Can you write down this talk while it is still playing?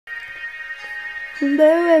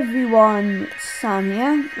Hello everyone, Sam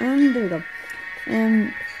here, and there we go.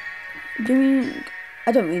 Doing,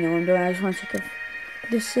 I don't really know what I'm doing, I just want to check if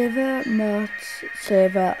the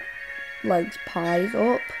server likes pies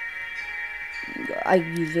up. I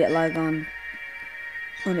usually get lag on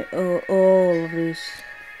all of these.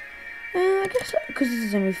 I guess, because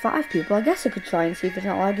there's only 5 people, I guess I could try and see if it's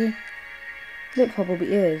not laggy. It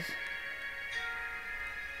probably is.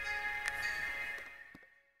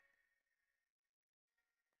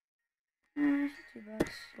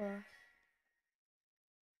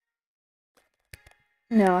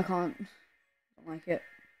 No, I can't. Don't like it.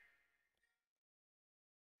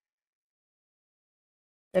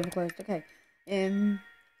 Never closed. Okay. Screen.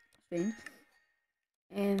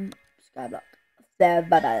 Skyblock.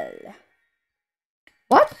 Server.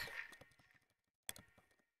 What?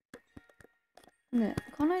 No,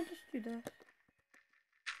 can't I just do this?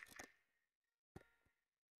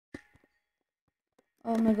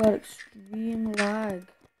 Oh my god, extreme lag.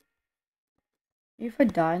 If I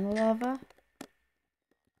die in the lava?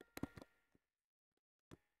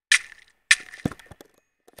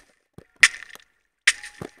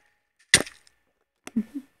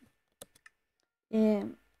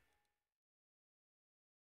 um,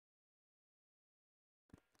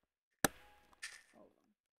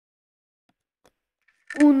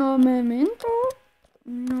 Uno momento.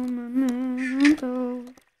 Uno momento.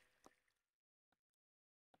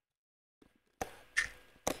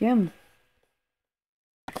 Kim.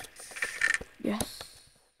 Yes.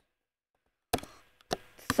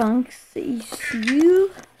 Thanks,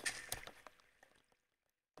 you.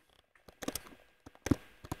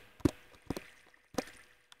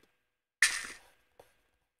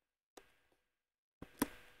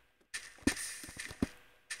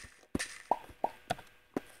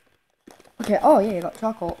 Okay, oh yeah, you got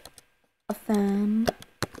chocolate. A fan.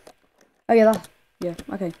 Oh yeah, that. Yeah,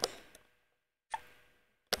 okay.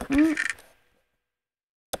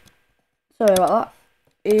 Sorry about that.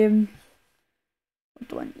 What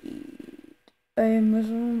do I need?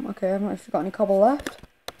 Okay, I haven't actually got any cobble left.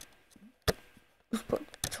 Just put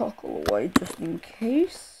the chocolate away just in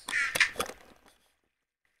case.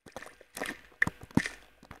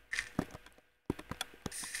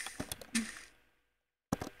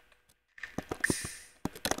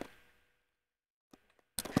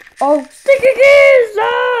 Oh, sticky keys!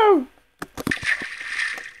 No!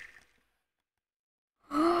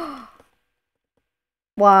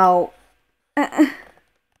 Wow.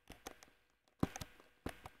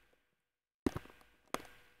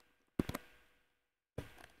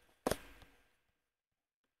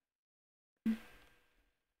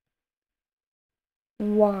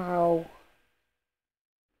 Wow.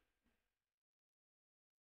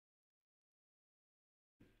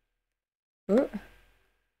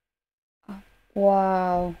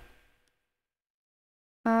 Wow.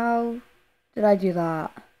 How did I do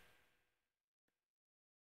that?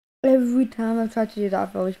 Every time I've tried to do that,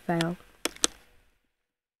 I've always failed.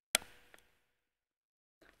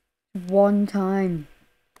 One time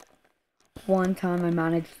I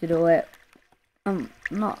managed to do it. I'm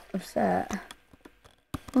not upset.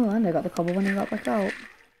 Oh, and I got the cobble when I got back out.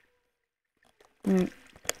 No,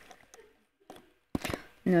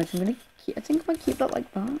 so I'm gonna keep, I think if I keep that like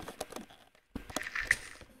that.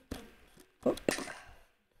 Oh.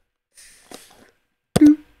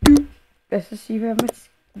 Let's just see if I have my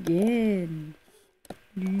skin.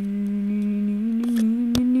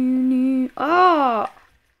 Ah!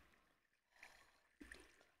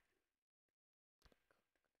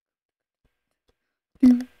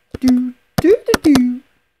 Do.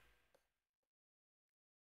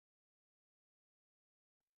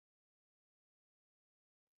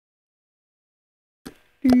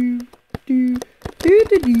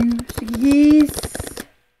 Yes.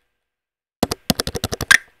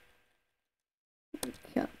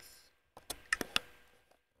 Cats.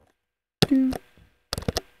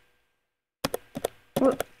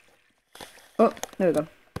 Oh. Oh, there we go.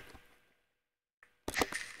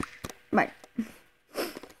 Right.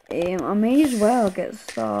 I may as well get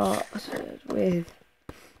started with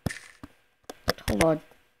Todd.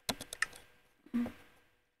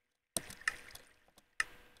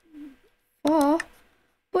 Oh,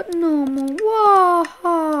 but normal.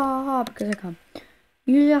 Wow, because I can.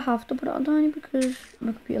 Usually I have to put it on tiny because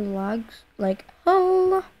my computer lags like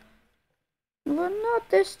hell. But not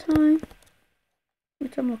this time.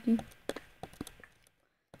 Which I'm lucky.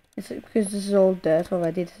 It's because this is all dirt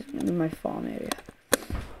already. This is going to be my farm area.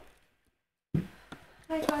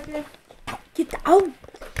 Hi, Carter. Get out!